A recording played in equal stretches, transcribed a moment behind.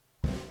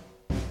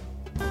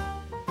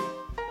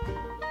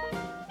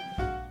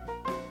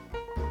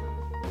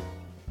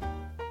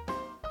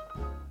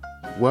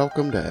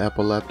Welcome to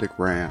Epileptic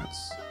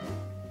Rants.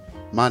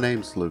 My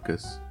name's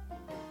Lucas.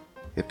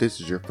 If this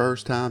is your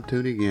first time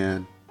tuning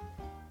in,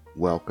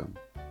 welcome.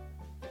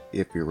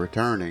 If you're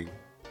returning,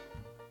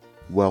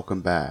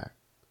 welcome back.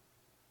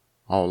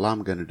 All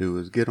I'm going to do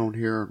is get on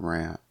here and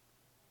rant.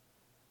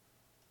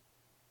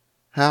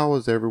 How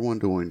is everyone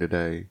doing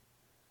today?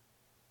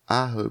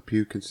 I hope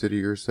you consider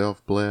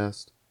yourself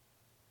blessed.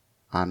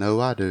 I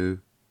know I do.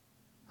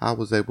 I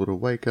was able to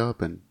wake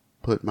up and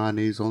put my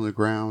knees on the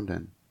ground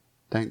and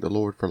thank the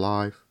Lord for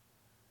life.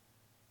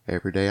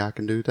 Every day I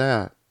can do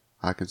that,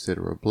 I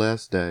consider a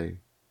blessed day.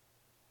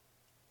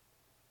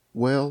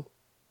 Well,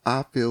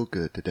 I feel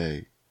good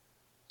today.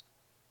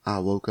 I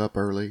woke up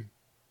early,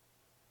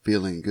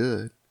 feeling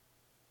good,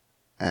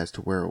 as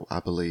to where I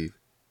believe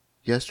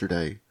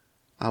yesterday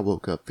I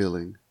woke up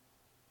feeling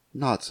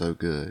not so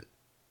good.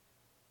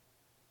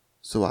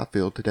 So I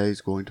feel today's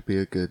going to be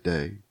a good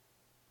day.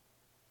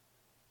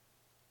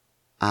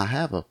 I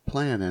have a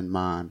plan in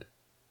mind.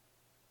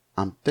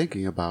 I'm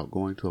thinking about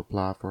going to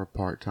apply for a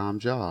part-time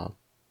job.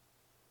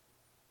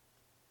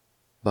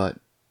 But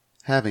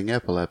having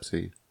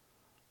epilepsy,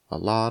 a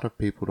lot of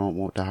people don't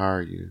want to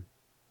hire you.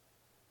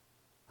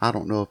 I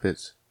don't know if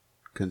it's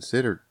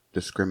considered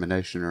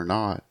discrimination or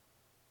not,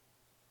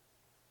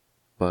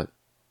 but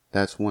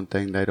that's one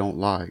thing they don't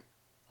like,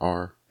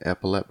 are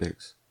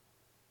epileptics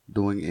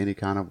doing any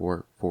kind of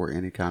work for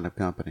any kind of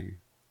company.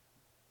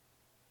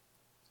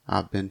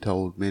 I've been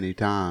told many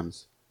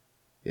times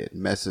it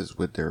messes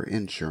with their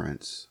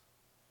insurance.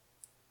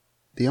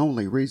 The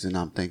only reason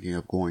I'm thinking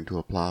of going to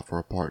apply for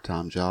a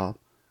part-time job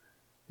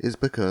is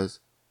because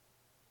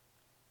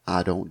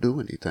I don't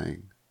do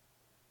anything.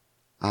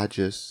 I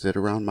just sit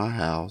around my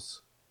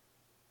house.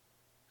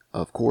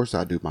 Of course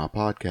I do my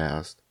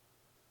podcast.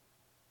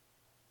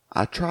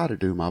 I try to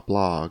do my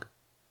blog.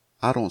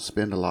 I don't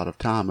spend a lot of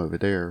time over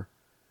there.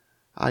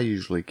 I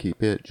usually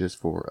keep it just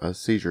for a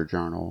seizure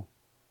journal.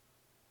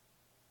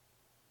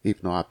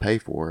 Even though I pay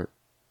for it,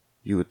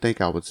 you would think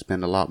I would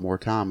spend a lot more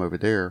time over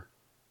there,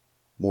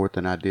 more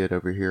than I did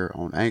over here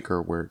on Anchor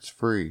where it's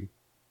free.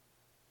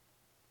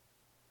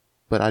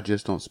 But I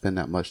just don't spend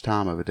that much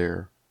time over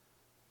there.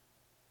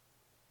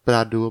 But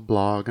I do a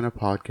blog and a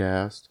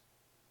podcast.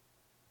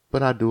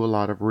 But I do a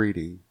lot of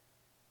reading.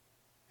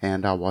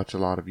 And I watch a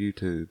lot of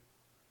YouTube.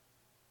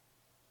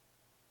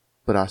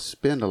 But I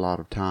spend a lot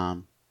of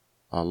time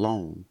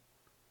alone.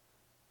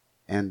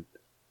 And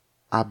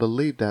I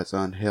believe that's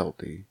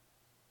unhealthy,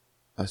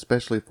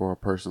 especially for a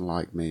person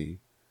like me.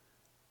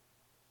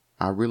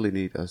 I really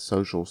need a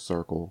social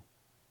circle.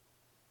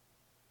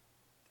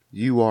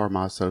 You are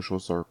my social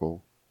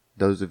circle.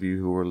 Those of you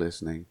who are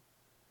listening,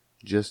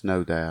 just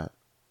know that.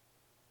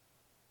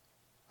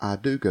 I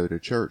do go to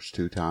church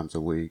 2 times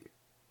a week,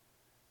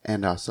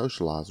 and I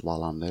socialize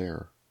while I'm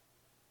there.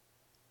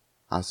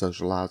 I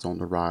socialize on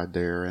the ride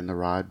there and the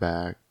ride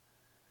back,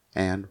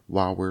 and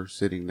while we're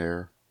sitting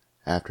there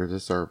after the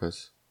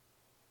service.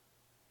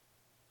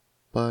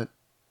 But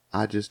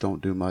I just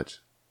don't do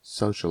much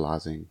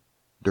socializing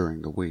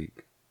during the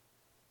week.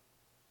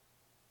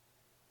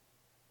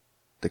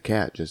 The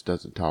cat just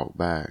doesn't talk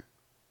back.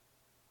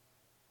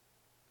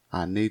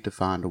 I need to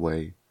find a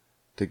way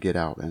to get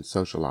out and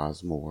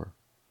socialize more.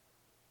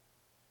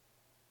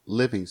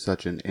 Living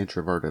such an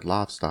introverted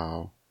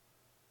lifestyle,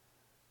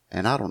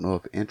 and I don't know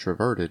if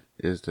introverted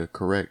is the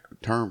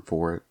correct term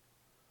for it.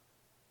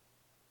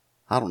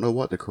 I don't know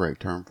what the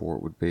correct term for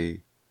it would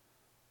be,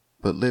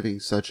 but living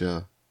such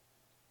a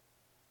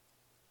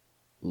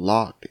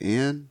locked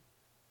in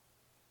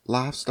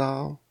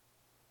lifestyle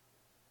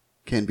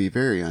can be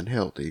very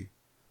unhealthy,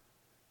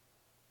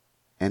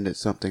 and it's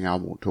something I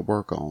want to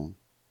work on.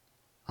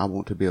 I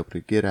want to be able to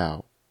get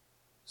out,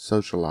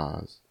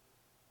 socialize,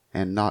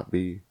 and not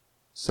be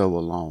so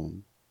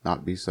alone,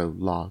 not be so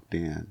locked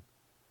in,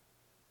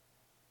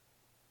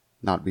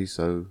 not be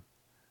so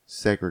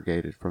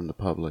segregated from the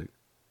public.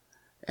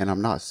 And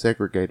I'm not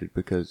segregated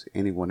because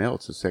anyone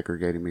else is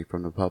segregating me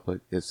from the public.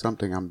 It's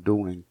something I'm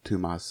doing to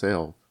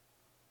myself.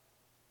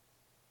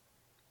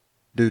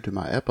 Due to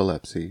my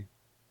epilepsy,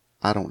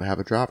 I don't have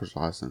a driver's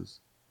license.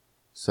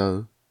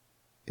 So,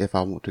 if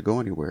I want to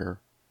go anywhere,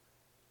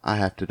 I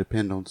have to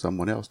depend on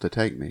someone else to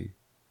take me.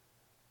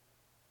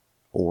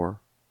 Or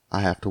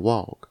I have to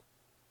walk.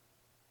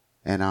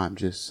 And I'm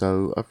just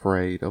so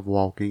afraid of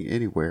walking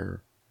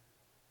anywhere,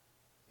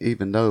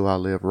 even though I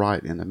live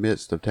right in the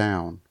midst of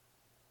town,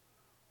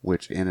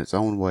 which in its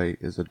own way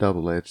is a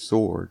double-edged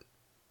sword,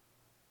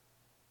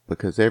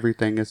 because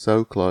everything is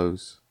so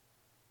close,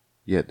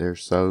 yet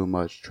there's so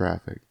much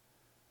traffic.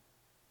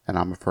 And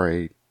I'm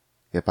afraid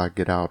if I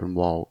get out and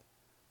walk,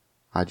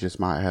 I just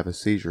might have a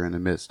seizure in the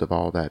midst of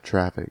all that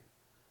traffic.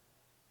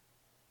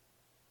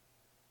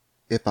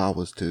 If I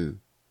was to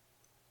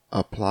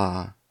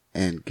apply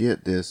and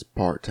get this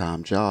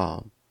part-time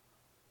job,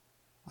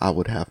 I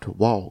would have to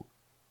walk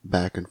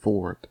back and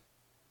forth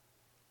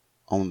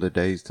on the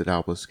days that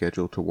I was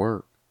scheduled to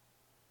work.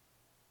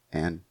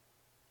 And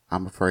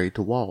I'm afraid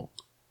to walk.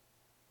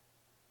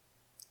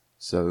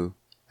 So,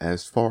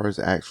 as far as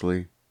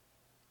actually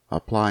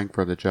applying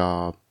for the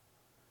job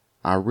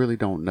I really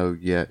don't know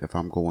yet if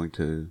I'm going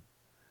to.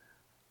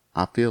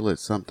 I feel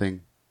it's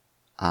something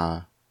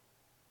I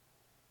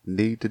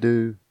need to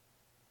do,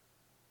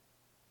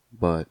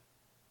 but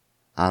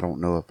I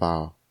don't know if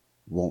I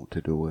want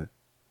to do it,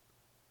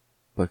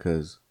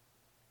 because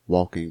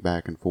walking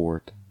back and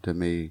forth to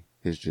me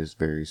is just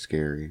very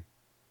scary.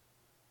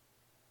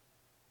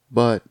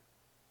 But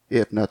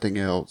if nothing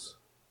else,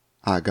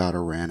 I got a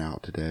rant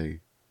out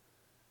today,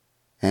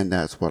 and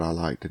that's what I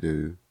like to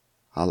do.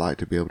 I like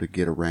to be able to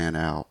get a rant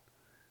out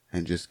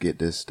and just get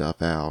this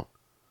stuff out,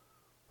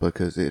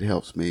 because it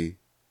helps me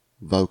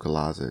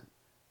vocalize it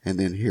and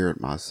then hear it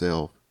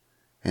myself,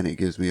 and it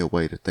gives me a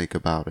way to think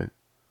about it.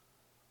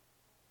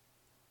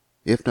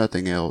 If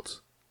nothing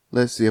else,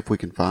 let's see if we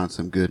can find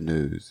some good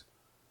news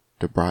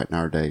to brighten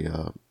our day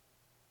up.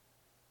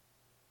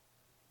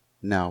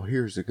 Now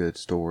here's a good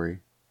story.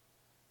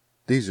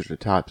 These are the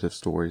types of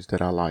stories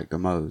that I like the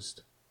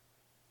most.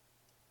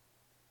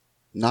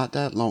 Not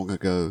that long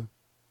ago,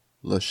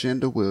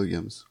 Lashinda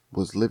Williams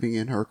was living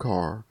in her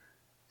car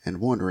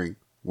and wondering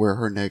where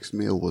her next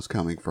meal was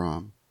coming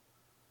from.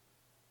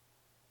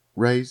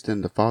 Raised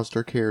in the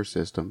foster care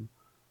system,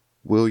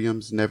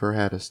 Williams never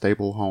had a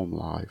stable home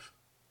life.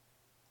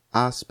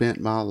 I spent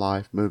my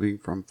life moving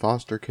from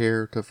foster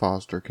care to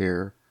foster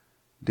care,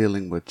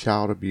 dealing with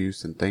child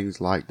abuse and things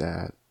like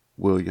that,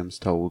 Williams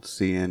told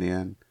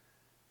CNN.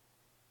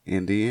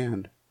 In the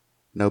end,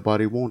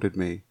 nobody wanted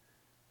me,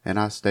 and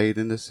I stayed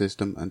in the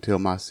system until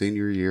my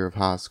senior year of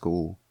high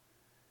school.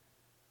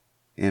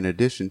 In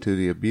addition to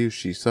the abuse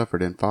she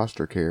suffered in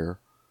foster care,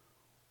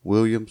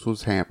 Williams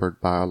was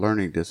hampered by a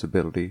learning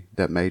disability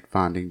that made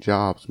finding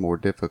jobs more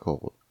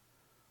difficult.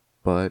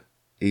 But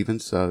even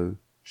so,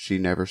 she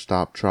never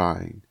stopped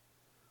trying.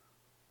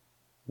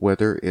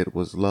 Whether it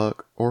was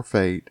luck or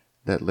fate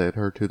that led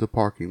her to the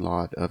parking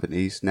lot of an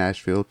East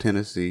Nashville,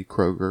 Tennessee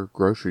Kroger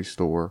grocery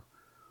store,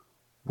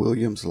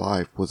 Williams'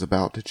 life was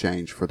about to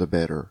change for the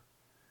better.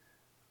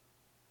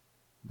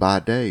 By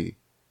day,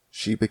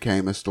 she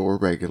became a store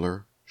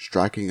regular,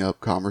 striking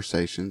up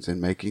conversations and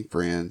making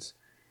friends,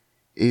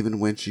 even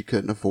when she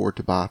couldn't afford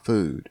to buy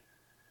food.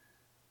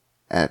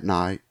 At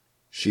night,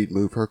 she'd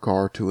move her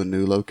car to a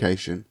new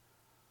location,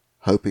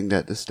 hoping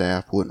that the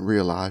staff wouldn't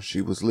realize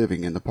she was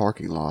living in the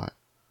parking lot.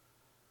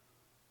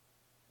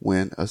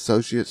 When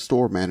Associate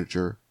Store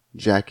Manager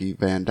Jackie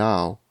Van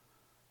Dyl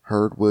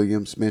heard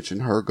Williams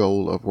mention her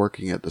goal of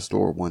working at the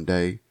store one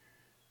day,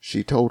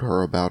 she told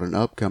her about an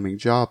upcoming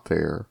job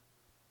fair.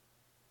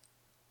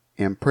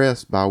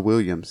 Impressed by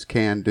Williams'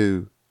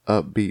 can-do,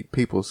 upbeat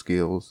people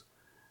skills,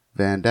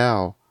 Van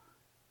Dyl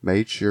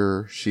made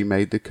sure she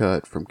made the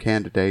cut from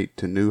candidate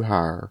to new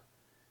hire,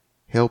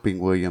 helping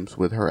Williams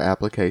with her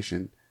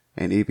application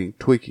and even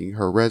tweaking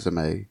her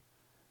resume.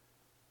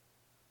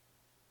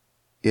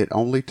 It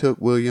only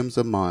took Williams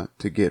a month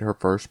to get her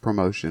first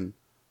promotion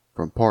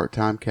from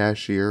part-time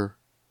cashier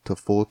to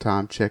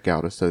full-time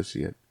checkout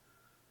associate.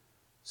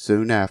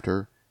 Soon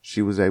after,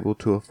 she was able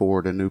to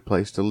afford a new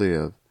place to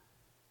live.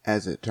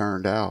 As it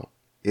turned out,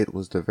 it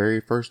was the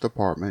very first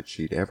apartment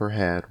she'd ever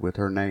had with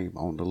her name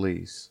on the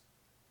lease.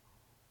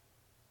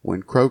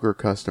 When Kroger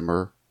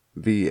customer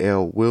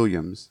V.L.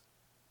 Williams,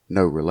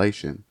 no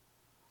relation,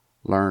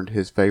 learned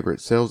his favorite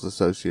sales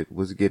associate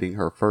was getting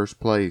her first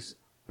place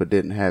but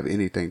didn't have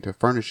anything to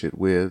furnish it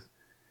with,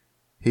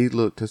 he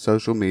looked to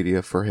social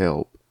media for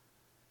help.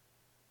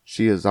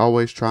 She is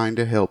always trying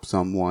to help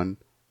someone,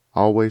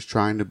 always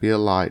trying to be a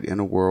light in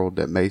a world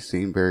that may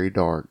seem very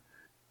dark,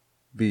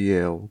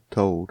 VL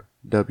told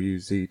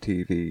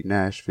WZTV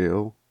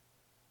Nashville.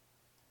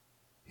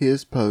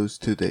 His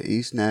post to the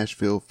East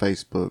Nashville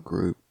Facebook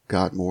group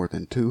got more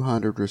than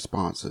 200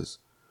 responses.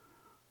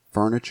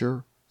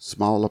 Furniture,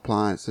 small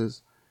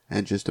appliances,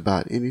 and just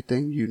about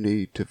anything you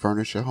need to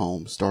furnish a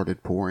home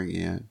started pouring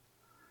in.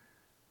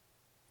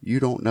 You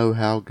don't know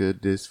how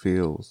good this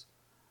feels.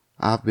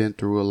 I've been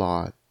through a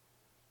lot.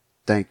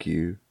 Thank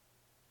you.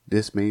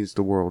 This means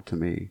the world to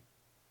me,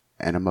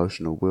 an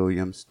emotional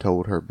Williams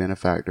told her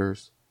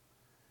benefactors.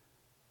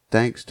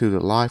 Thanks to the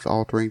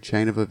life-altering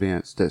chain of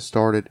events that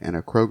started in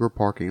a Kroger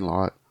parking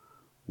lot,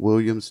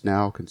 Williams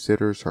now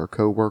considers her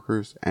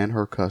co-workers and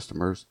her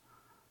customers,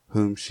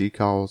 whom she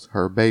calls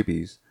her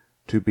babies,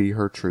 to be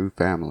her true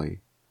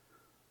family.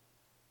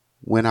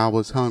 When I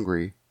was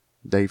hungry,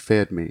 they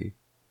fed me.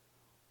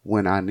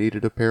 When I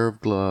needed a pair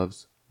of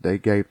gloves, they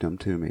gave them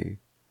to me.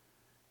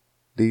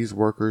 These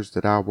workers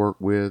that I work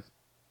with,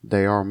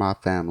 they are my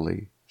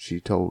family, she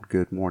told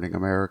Good Morning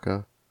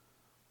America.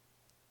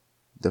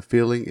 The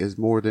feeling is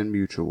more than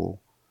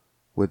mutual,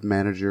 with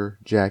manager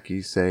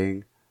Jackie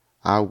saying,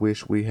 I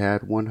wish we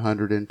had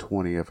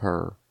 120 of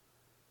her.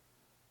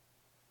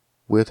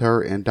 With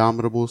her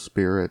indomitable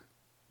spirit,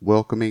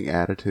 welcoming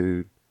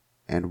attitude,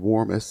 and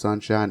warm as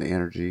sunshine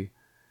energy,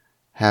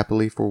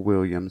 happily for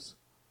Williams,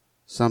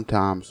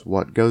 sometimes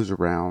what goes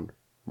around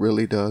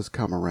really does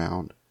come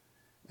around,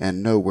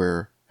 and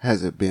nowhere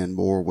has it been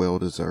more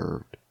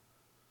well-deserved.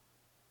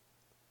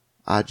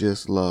 I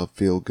just love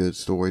feel-good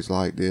stories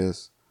like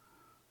this,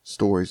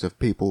 stories of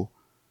people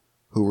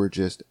who were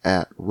just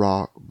at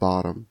rock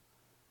bottom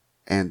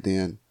and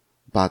then,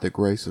 by the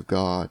grace of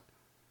God,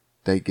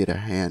 they get a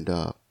hand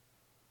up,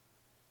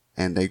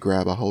 and they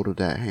grab a hold of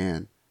that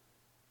hand,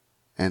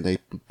 and they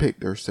pick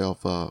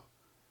themselves up,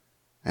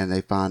 and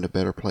they find a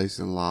better place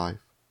in life.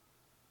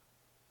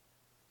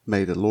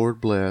 May the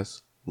Lord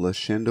bless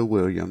LaShinda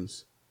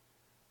Williams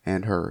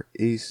and her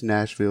East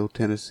Nashville,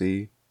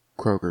 Tennessee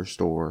Kroger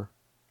store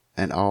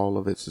and all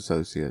of its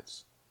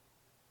associates.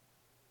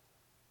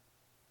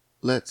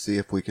 Let's see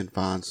if we can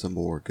find some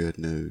more good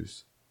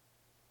news.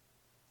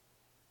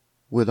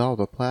 With all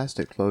the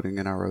plastic floating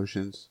in our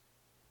oceans,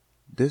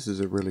 this is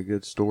a really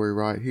good story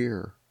right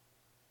here.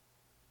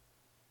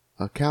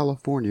 A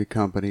California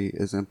company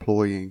is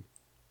employing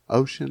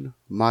ocean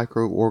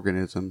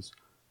microorganisms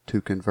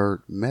to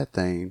convert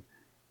methane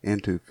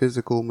into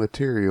physical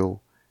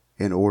material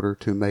in order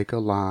to make a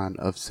line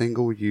of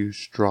single-use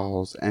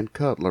straws and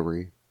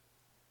cutlery.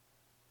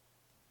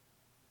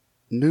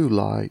 New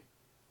Light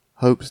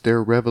hopes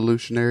their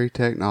revolutionary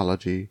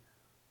technology,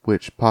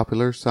 which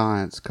Popular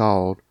Science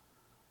called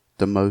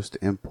the most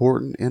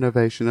important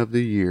innovation of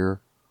the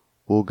year,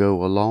 will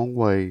go a long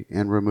way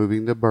in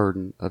removing the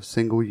burden of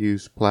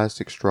single-use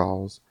plastic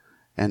straws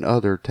and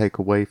other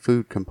takeaway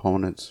food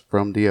components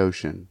from the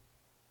ocean.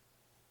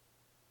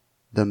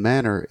 The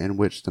manner in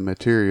which the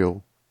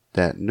material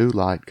that New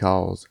Light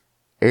calls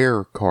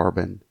air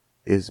carbon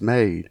is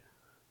made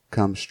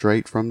comes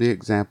straight from the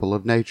example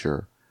of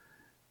nature.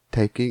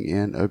 Taking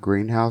in a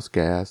greenhouse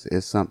gas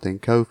is something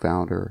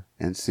co-founder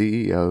and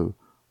CEO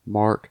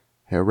Mark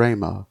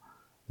Herrema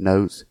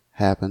notes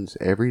happens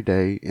every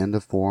day in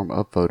the form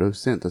of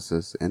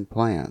photosynthesis in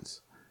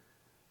plants.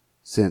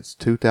 Since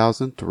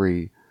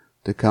 2003,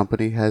 the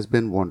company has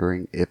been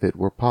wondering if it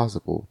were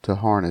possible to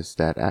harness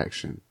that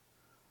action.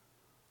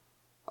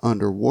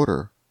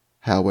 Underwater,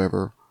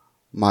 however,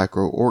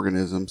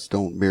 microorganisms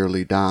don't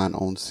merely dine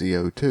on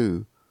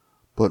CO2,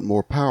 but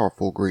more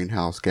powerful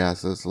greenhouse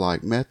gases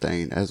like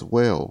methane as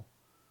well.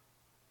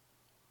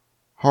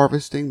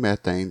 Harvesting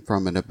methane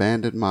from an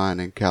abandoned mine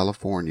in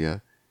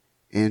California,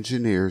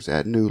 engineers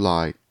at New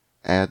Light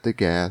add the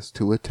gas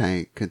to a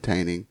tank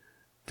containing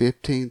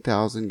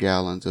 15,000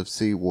 gallons of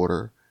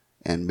seawater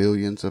and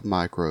millions of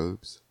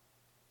microbes.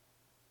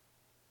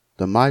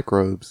 The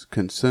microbes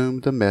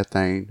consumed the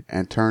methane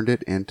and turned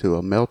it into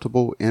a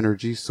meltable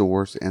energy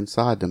source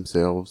inside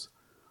themselves,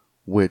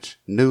 which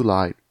New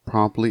Light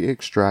promptly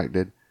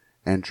extracted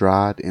and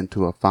dried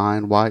into a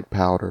fine white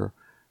powder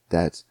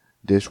that's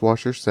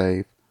dishwasher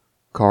safe,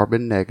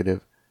 carbon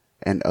negative,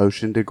 and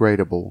ocean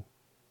degradable.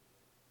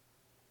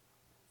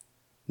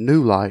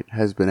 New Light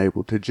has been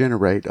able to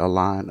generate a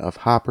line of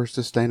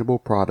hyper-sustainable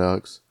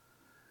products,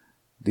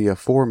 the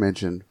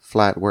aforementioned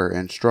flatware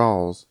and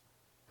straws,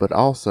 but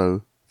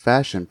also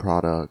fashion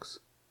products.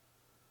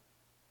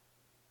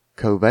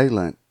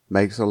 Covalent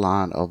makes a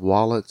line of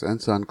wallets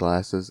and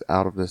sunglasses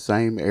out of the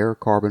same air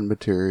carbon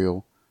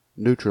material,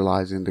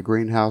 neutralizing the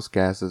greenhouse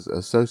gases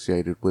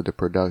associated with the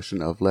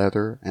production of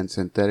leather and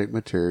synthetic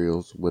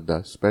materials with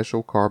the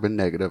special carbon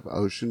negative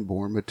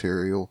ocean-borne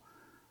material,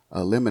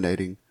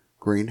 eliminating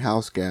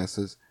greenhouse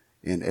gases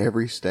in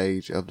every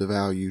stage of the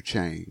value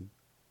chain.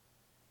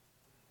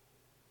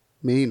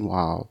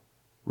 Meanwhile,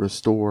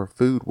 Restore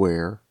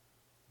Foodware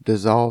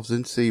dissolves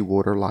in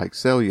seawater like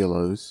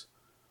cellulose,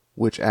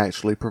 which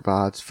actually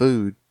provides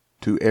food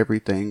to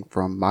everything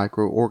from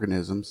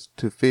microorganisms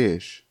to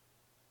fish.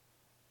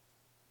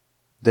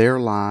 Their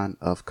line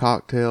of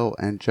cocktail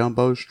and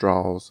jumbo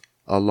straws,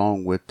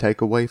 along with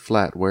takeaway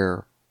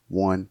flatware,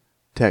 won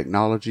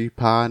Technology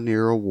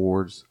Pioneer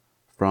Awards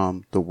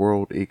from the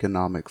World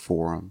Economic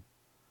Forum.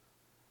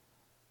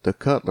 The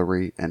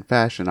cutlery and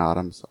fashion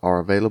items are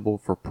available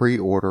for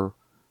pre-order,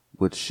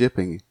 with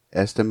shipping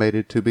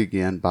estimated to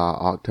begin by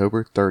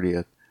October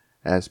 30th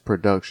as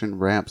production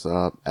ramps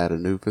up at a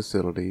new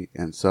facility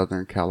in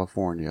Southern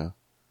California.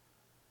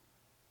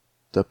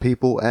 The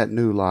people at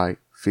New Light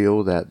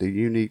feel that the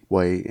unique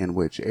way in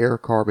which air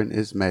carbon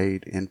is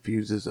made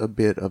infuses a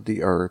bit of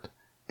the earth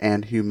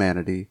and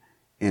humanity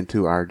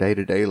into our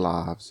day-to-day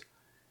lives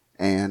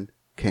and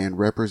can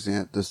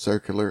represent the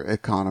circular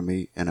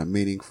economy in a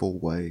meaningful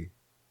way.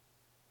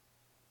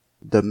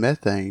 The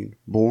methane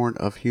born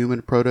of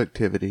human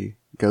productivity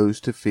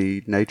goes to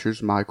feed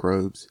nature's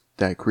microbes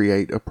that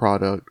create a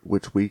product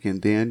which we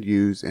can then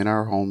use in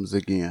our homes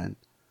again.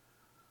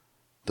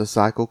 The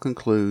cycle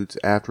concludes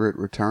after it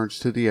returns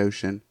to the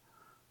ocean,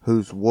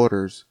 whose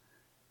waters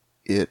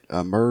it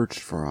emerged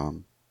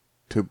from,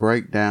 to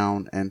break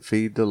down and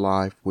feed the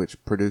life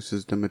which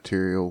produces the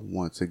material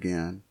once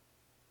again.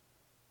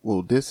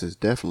 Well, this is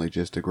definitely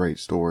just a great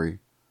story,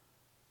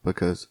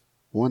 because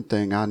one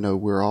thing I know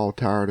we're all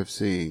tired of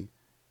seeing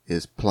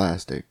is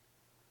plastic.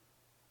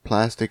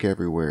 Plastic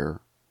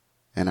everywhere,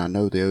 and I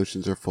know the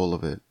oceans are full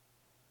of it.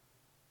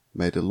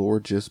 May the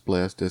Lord just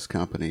bless this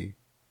company,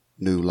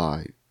 New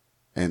Light,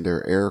 and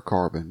their air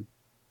carbon,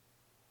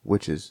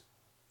 which is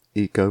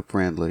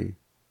eco-friendly.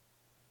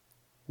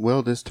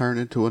 Well, this turned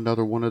into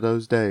another one of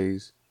those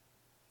days.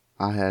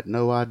 I had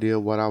no idea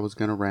what I was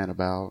going to rant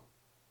about,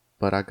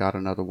 but I got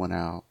another one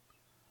out.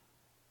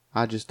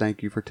 I just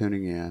thank you for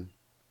tuning in.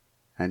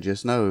 And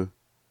just know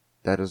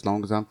that as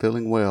long as I'm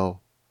feeling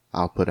well,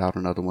 I'll put out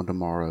another one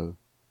tomorrow.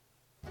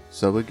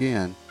 So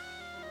again,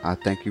 I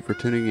thank you for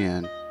tuning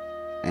in,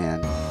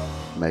 and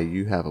may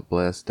you have a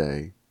blessed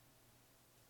day.